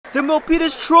The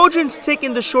Milpitas Trojans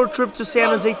taking the short trip to San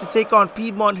Jose to take on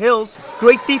Piedmont Hills.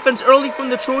 Great defense early from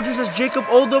the Trojans as Jacob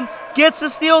Oldham gets the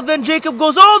steal, then Jacob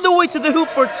goes all the way to the hoop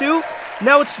for two.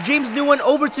 Now it's James Nguyen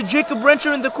over to Jacob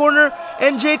Rencher in the corner,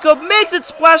 and Jacob makes it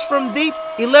splash from deep.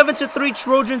 11-3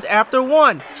 Trojans after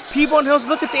one. Piedmont Hills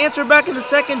looking to answer back in the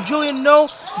second. Julian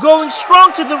going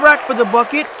strong to the rack for the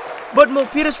bucket, but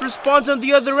Milpitas responds on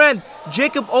the other end.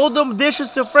 Jacob Oldham dishes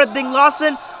to Fred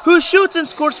DINGLASAN, who shoots and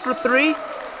scores for three.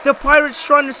 The Pirates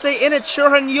trying to stay in it.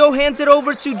 SHERHAN hands it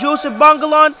over to Joseph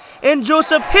BANGALAN, and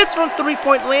Joseph hits from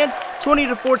three-point land.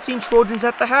 20-14 Trojans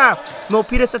at the half.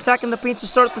 Milpitas attacking the paint to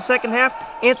start the second half.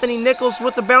 Anthony Nichols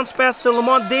with a bounce pass to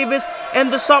Lamont Davis,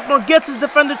 and the sophomore gets his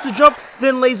defender to jump,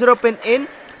 then lays it up and in.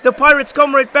 The Pirates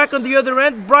come right back on the other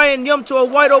end. Brian Yum to a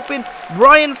wide open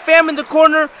Brian Pham in the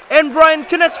corner, and Brian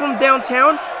connects from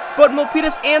downtown. But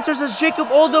Milpitas answers as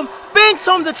Jacob Oldham banks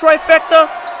home the trifecta.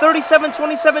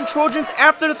 37-27 Trojans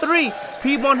after three.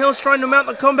 Piedmont Hills trying to mount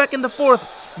a comeback in the fourth.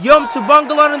 Yum to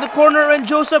Bangalan in the corner, and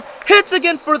Joseph hits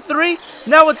again for three.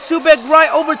 Now it's Subek Rai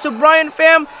over to Brian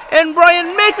Pham, and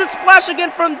Brian makes it splash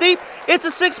again from deep. It's a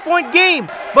 6-point game,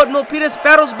 but Milpitas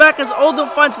battles back as Oldham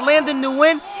finds Landon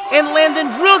Nguyen, and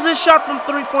Landon drills his shot from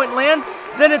three-point land.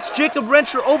 Then it's Jacob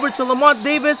Rencher over to Lamont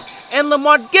Davis, and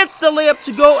Lamont gets the layup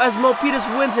to go as Milpitas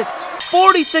wins it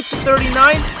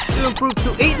 46-39 to improve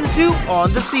to 8-2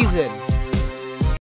 on the season.